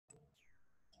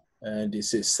And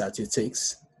this is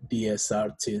statistics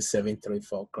DSR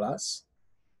T734 class.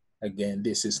 Again,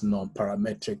 this is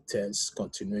non-parametric test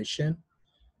continuation.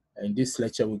 In this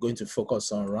lecture, we're going to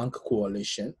focus on rank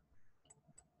correlation.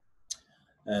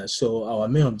 So our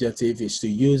main objective is to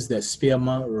use the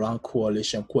Spearman Rank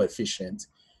correlation coefficient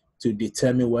to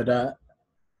determine whether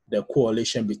the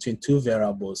correlation between two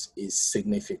variables is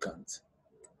significant.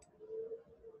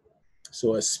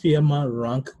 So a Spearman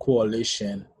Rank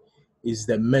correlation is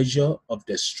the measure of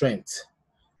the strength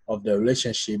of the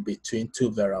relationship between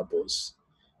two variables.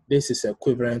 This is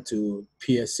equivalent to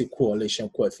Pearson correlation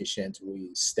coefficient we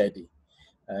study.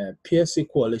 Pearson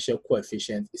correlation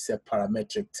coefficient is a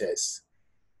parametric test.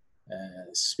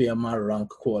 Spearman Rank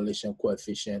correlation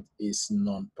coefficient is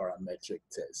non-parametric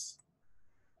test.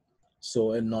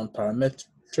 So a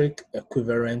non-parametric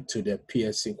equivalent to the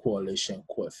Pearson correlation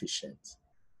coefficient.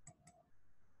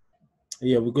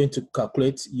 Here we're going to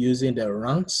calculate using the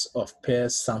ranks of pair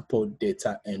sample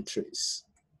data entries.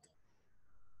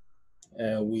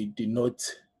 We denote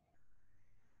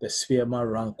the Spearman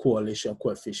Rank correlation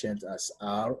coefficient as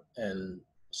R and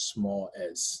small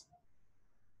s.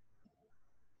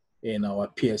 In our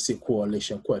Pearson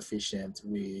correlation coefficient,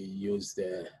 we use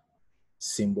the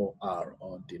symbol R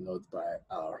or denote by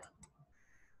R.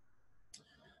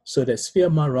 So the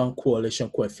Spearman Rank correlation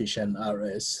coefficient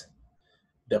RS,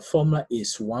 the formula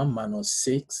is 1 minus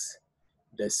 6,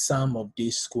 the sum of d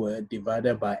squared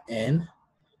divided by n,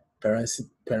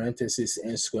 parenthesis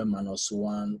n squared minus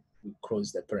 1, we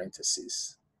close the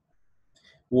parenthesis.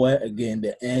 Where again,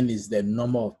 the n is the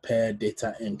number of pair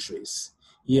data entries.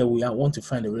 Here we want to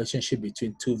find the relationship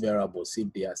between two variables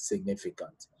if they are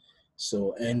significant.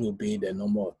 So n will be the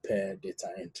number of pair data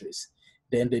entries.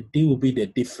 Then the d will be the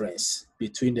difference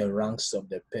between the ranks of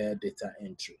the pair data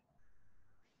entry.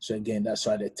 So again, that's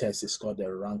why the test is called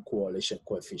the rank correlation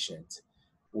coefficient.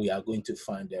 We are going to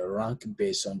find the rank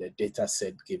based on the data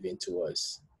set given to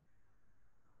us.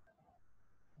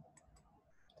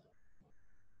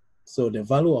 So the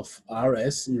value of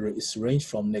RS is ranged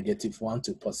from -1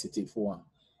 to +1.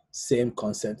 Same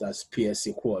concept as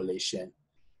Pearson correlation,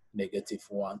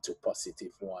 -1 to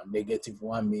 +1.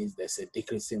 -1 means there's a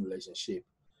decreasing relationship.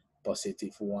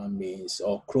 +1 means,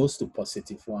 or close to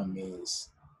 +1 means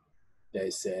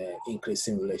there's an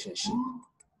increasing relationship.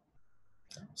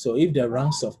 So if the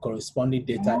ranks of corresponding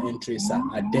data entries are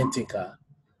identical,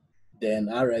 then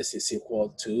RS is equal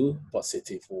to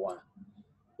 +1.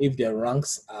 If the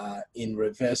ranks are in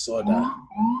reverse order,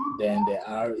 then the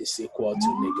R is equal to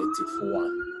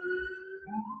 -1.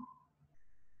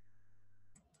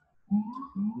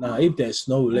 Now, if there's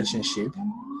no relationship,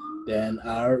 then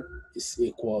R is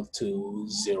equal to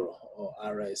 0, or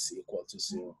RS equal to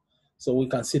 0. So we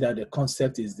can see that the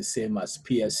concept is the same as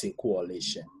Pearson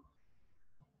correlation.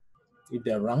 If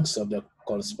the ranks of the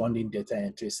corresponding data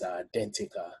entries are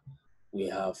identical, we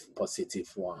have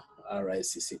 +1.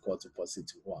 RS is equal to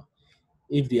 +1.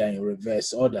 If they are in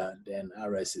reverse order, then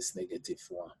RS is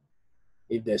 -1.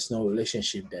 If there's no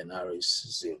relationship, then R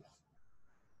is 0.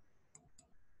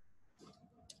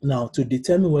 Now, to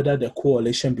determine whether the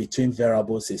correlation between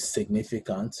variables is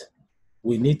significant,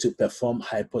 we need to perform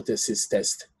hypothesis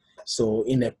test. So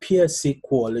in a Pearson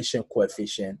correlation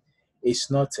coefficient,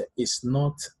 it's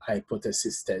not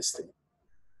hypothesis testing.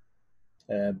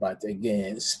 But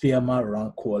again, Spearman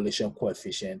Rank correlation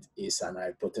coefficient is an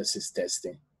hypothesis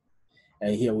testing.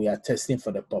 And here we are testing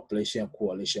for the population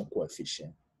correlation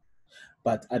coefficient.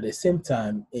 But at the same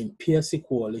time, in Pearson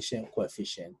correlation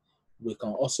coefficient, we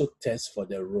can also test for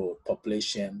the rho,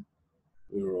 population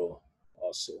rho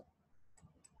also.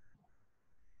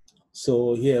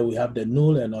 So here we have the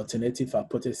null and alternative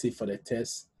hypothesis for the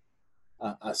test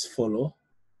as follow.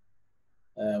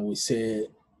 We say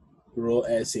rho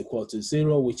s equal to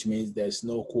 0, which means there's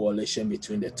no correlation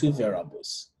between the two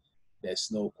variables.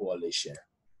 There's no correlation.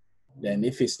 Then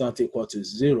if it's not equal to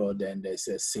 0, then there's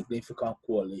a significant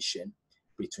correlation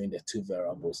between the two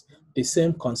variables. The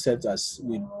same concept as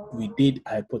we did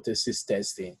hypothesis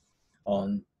testing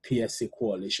on Pearson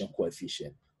correlation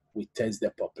coefficient. We test the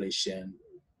population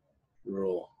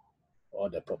rho or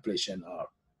the population R.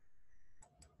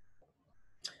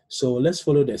 So let's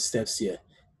follow the steps here.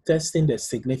 Testing the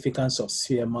significance of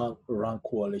Spearman Rank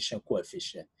correlation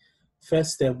coefficient.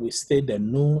 First step, we state the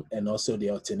null and also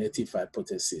the alternative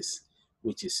hypothesis,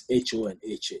 which is HO and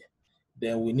HA.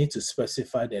 Then we need to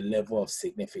specify the level of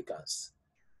significance,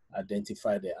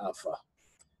 identify the alpha.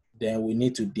 Then we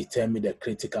need to determine the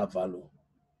critical value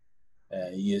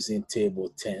using table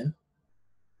 10.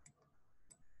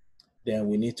 Then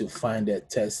we need to find the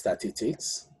test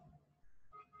statistics.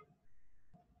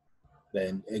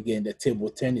 Then again, the table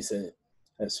 10 is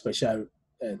a special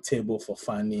table for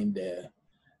finding the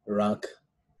rank,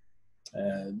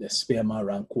 the Spearman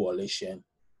rank correlation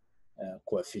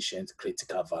coefficient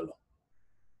critical value.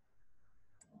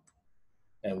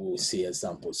 And we'll see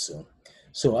examples soon.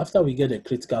 So after we get the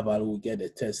critical value, we get the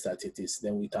test statistics,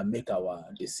 then we can make our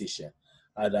decision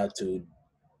either to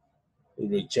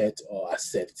reject or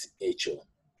accept HO.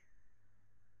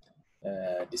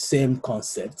 The same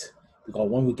concept, because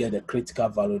when we get the critical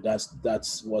value,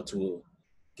 that's what will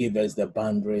give us the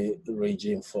boundary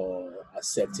ranging for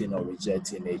accepting or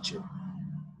rejecting HO.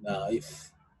 Now,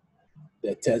 if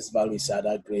the test value is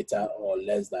either greater or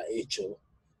less than HO,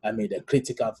 I mean the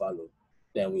critical value,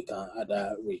 then we can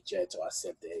either reject or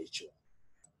accept the HO.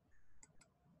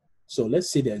 So let's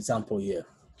see the example here.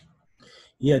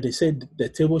 Here they said the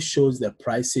table shows the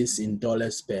prices in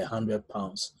dollars per 100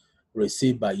 pounds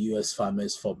received by US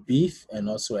farmers for beef and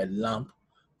also a lamb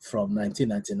from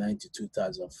 1999 to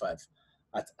 2005.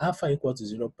 At alpha equal to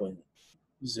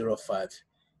 0.05,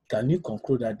 can you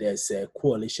conclude that there's a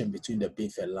correlation between the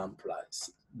beef and lamb price?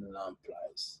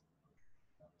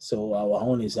 So our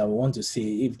own is that we want to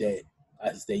see if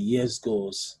as the years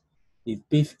goes, if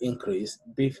beef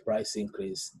price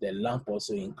increase, the lamb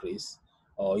also increase,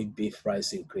 or if beef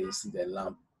price increase, the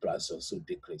lamb price also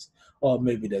decrease, or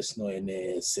maybe there's no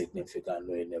any significant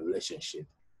relationship.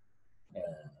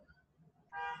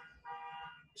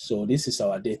 So this is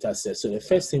our data set. So the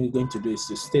first thing we're going to do is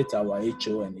to state our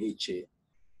HO and HA,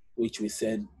 which we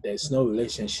said there's no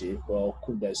relationship or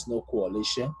there's no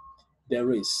correlation.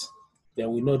 There is.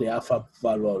 Then we know the alpha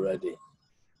value already.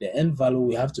 The n value,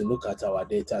 we have to look at our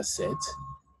data set.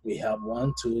 We have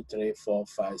 1, 2, 3, 4,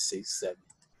 5, 6, 7.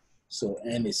 So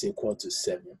n is equal to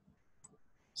 7.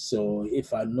 So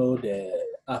if I know the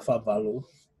alpha value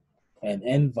and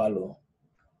n value,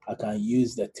 I can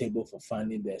use the table for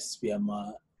finding the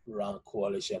Spearman rank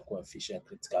correlation coefficient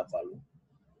critical value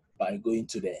by going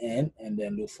to the n and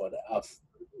then look for the alpha.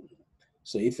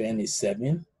 So if n is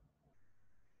 7,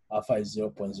 alpha is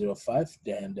 0.05,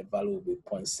 then the value will be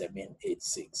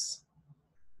 0.786.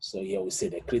 So here we say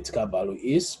the critical value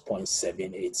is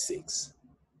 0.786.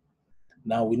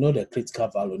 Now we know the critical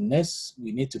value. Next,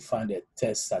 we need to find the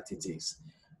test statistics.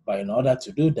 But in order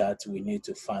to do that, we need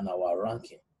to find our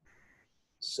ranking.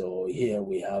 So here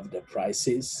we have the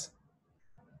prices.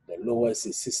 The lowest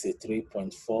is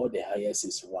 63.4, the highest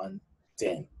is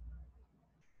 110.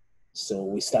 So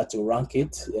we start to rank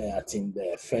it. I think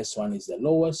the first one is the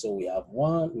lowest. So we have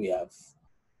 1, we have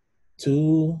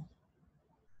 2,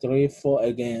 3, 4.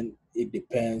 Again, it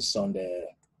depends on the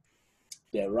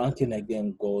ranking.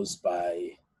 Again goes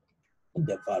by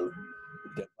the value.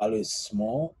 If the value is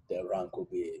small, the rank will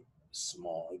be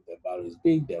small. If the value is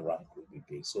big, the rank will be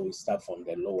big. So we start from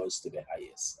the lowest to the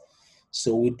highest.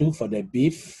 So we do for the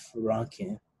beef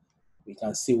ranking. We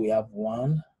can see we have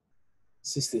 1,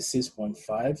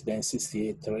 66.5, then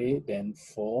 68.3, then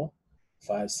 4,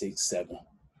 5, 6, 7.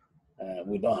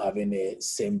 We don't have any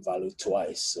same value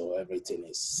twice, so everything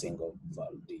is single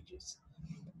value digits.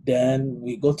 Then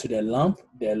we go to the lamp.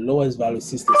 The lowest value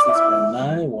is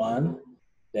 66.91.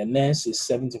 The next is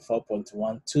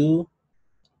 74.12,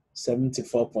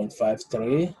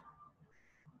 74.53.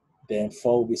 Then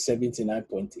 4 will be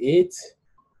 79.8.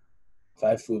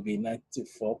 5 will be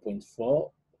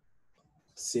 94.4.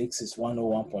 6 is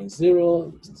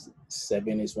 101.0.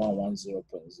 7 is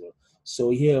 110.0.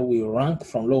 So here we rank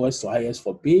from lowest to highest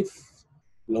for beef,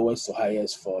 lowest to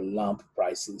highest for lamb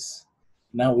prices.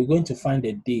 Now we're going to find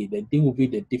the D. The D will be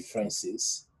the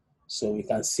differences. So we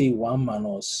can see 1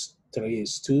 minus 3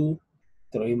 is 2,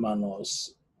 3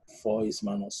 minus 4 is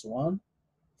minus 1,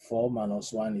 4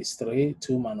 minus 1 is 3,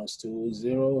 2 minus 2 is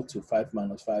 0, 2, 5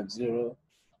 minus 5 0,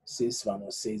 6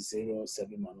 minus 6 0,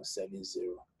 7 minus 7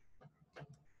 0.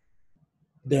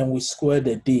 Then we square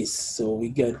the D's, so we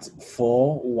get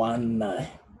 419.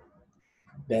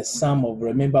 The sum of,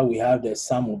 remember we have the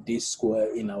sum of this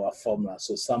square in our formula,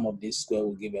 so sum of this square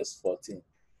will give us 14.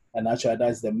 And actually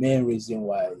that's the main reason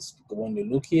why, because when you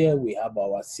look here, we have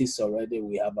our 6 already,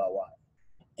 we have our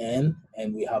n,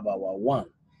 and we have our 1.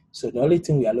 So the only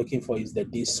thing we are looking for is the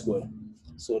D square.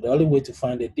 So the only way to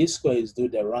find the D square is do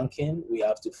the ranking. We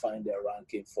have to find the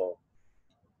ranking for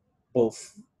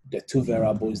both the two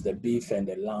variables, the beef and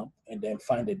the lamb, and then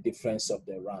find the difference of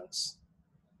the ranks.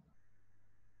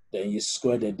 Then you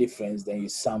square the difference, then you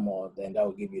sum all, then that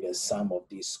will give you the sum of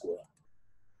this square,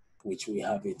 which we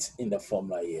have it in the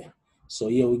formula here. So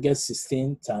here we get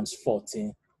 16 times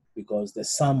 14 because the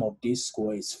sum of this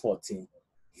square is 14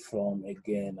 from,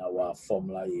 again, our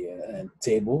formula here and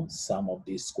table, sum of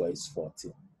this square is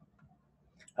 14.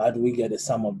 How do we get the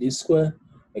sum of this square?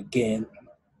 Again,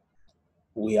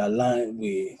 we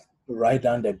write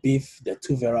down the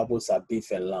two variables are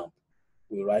beef and lamb.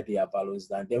 We write their values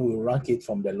down, then we rank it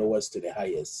from the lowest to the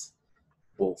highest,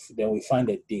 both. Then we find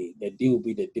the D. The D will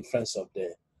be the difference of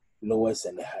the lowest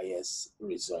and the highest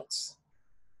results.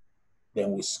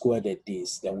 Then we square the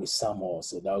D's, then we sum all,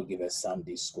 so that will give us sum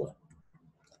D square.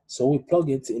 So we plug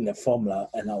it in the formula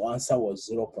and our answer was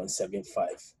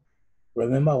 0.75.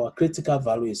 Remember our critical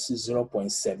value is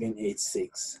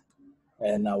 0.786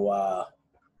 and our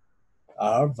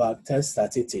test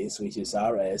statistics, which is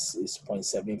RS, is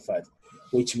 0.75,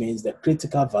 which means the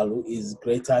critical value is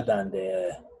greater than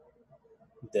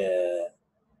the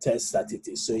test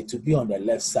statistics. So it will be on the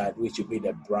left side, which will be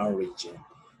the brown region.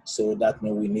 So that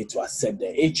means we need to accept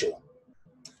the HO.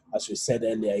 As we said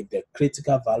earlier, if the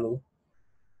critical value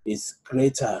is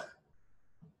greater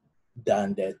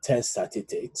than the test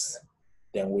statistics,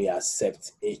 then we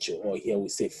accept HO, or here we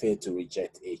say fail to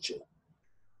reject HO.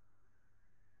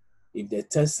 If the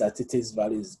test statistics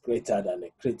value is greater than the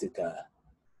critical,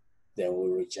 then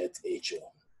we reject HO.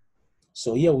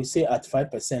 So here we say at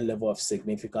 5% level of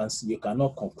significance, you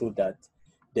cannot conclude that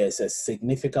there's a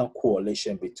significant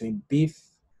correlation between beef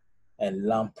and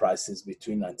lamb prices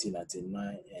between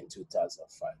 1999 and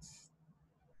 2005.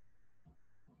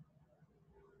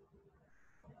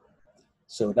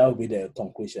 So that would be the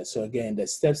conclusion. So again, the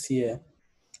steps here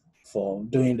for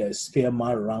doing the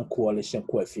Spearman Rank correlation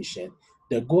coefficient.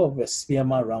 The goal of the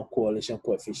Spearman Rank correlation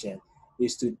coefficient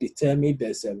is to determine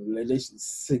there's a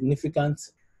significant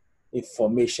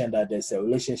information that there's a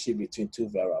relationship between two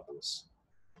variables.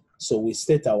 So we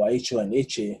state our HO and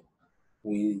HA,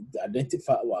 we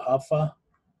identify our alpha,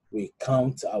 we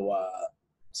count our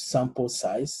sample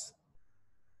size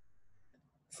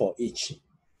for each.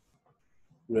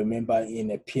 Remember,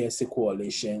 in a Pearson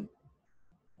correlation,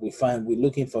 we're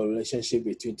looking for a relationship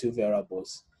between two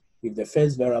variables. If the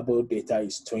first variable data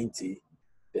is 20,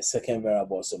 the second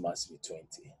variable also must be 20.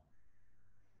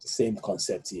 Same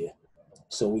concept here.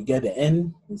 So we get the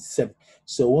N is 7.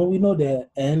 So when we know the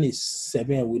N is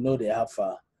 7 and we know the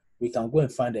alpha, we can go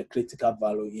and find the critical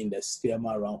value in the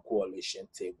Spearman Rank correlation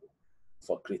table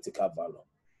for critical value.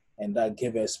 And that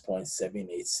gave us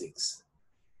 0.786.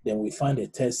 Then we find the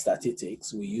test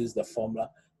statistics, we use the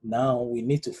formula. Now we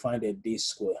need to find a D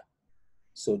square.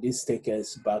 So this takes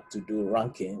us back to do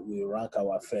ranking. We rank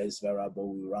our first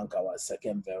variable, we rank our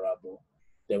second variable.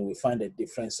 Then we find the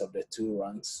difference of the two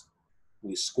ranks.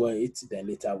 We square it, then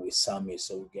later we sum it,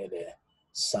 so we get a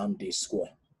sum D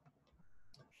square.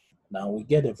 Now we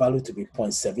get the value to be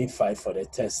 0.75 for the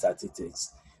test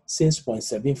statistics. Since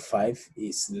 0.75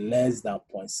 is less than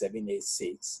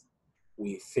 0.786,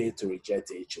 we fail to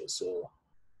reject HO, so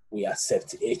we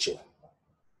accept HO.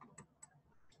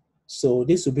 So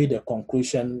this will be the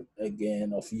conclusion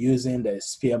again of using the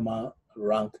Spearman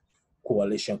Rank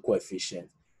correlation coefficient.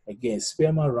 Again,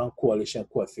 Spearman Rank correlation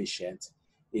coefficient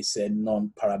is a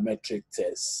non-parametric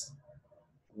test.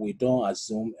 We don't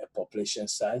assume a population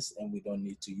size and we don't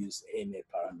need to use any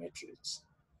parameters.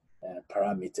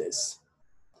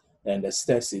 And the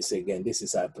steps is, again, this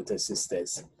is a hypothesis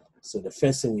test. So the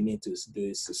first thing we need to do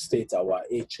is to state our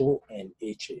HO and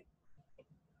HA.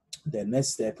 The next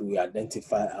step, we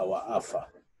identify our alpha,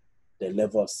 the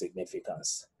level of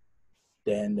significance.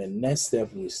 Then the next step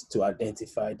is to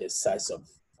identify the size of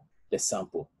the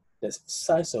sample. The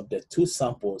size of the two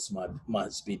samples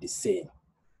must be the same.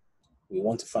 We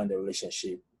want to find the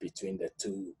relationship between the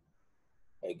two,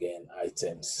 again,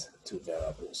 items, two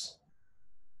variables.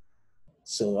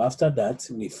 So after that,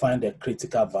 we find the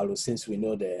critical value. Since we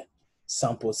know the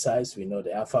sample size, we know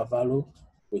the alpha value,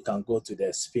 we can go to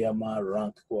the Spearman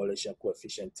Rank correlation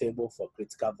coefficient table for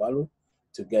critical value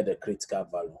to get the critical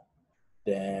value.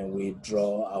 Then we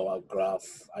draw our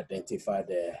graph, identify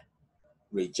the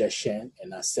rejection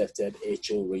and accepted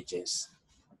HO regions.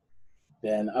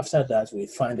 Then after that, we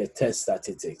find the test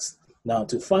statistics. Now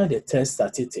to find the test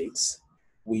statistics,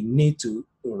 we need to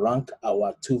rank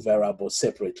our two variables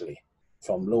separately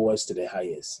from lowest to the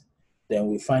highest. Then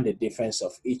we find the difference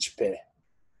of each pair.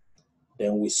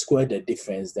 Then we square the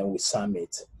difference, then we sum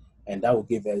it. And that will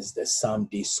give us the sum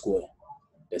D square.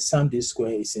 The sum D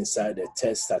square is inside the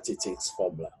test statistics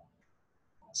formula.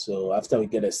 So after we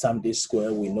get the sum D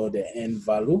square, we know the N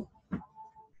value.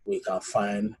 We can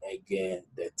find again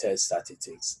the test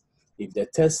statistics. If the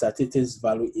test statistics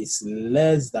value is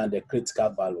less than the critical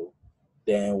value,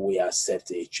 then we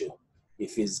accept HO.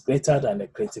 If it's greater than the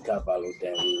critical value,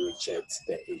 then we reject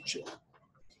the HO.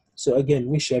 So again,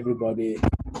 wish everybody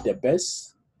the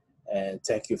best and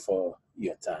thank you for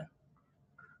your time.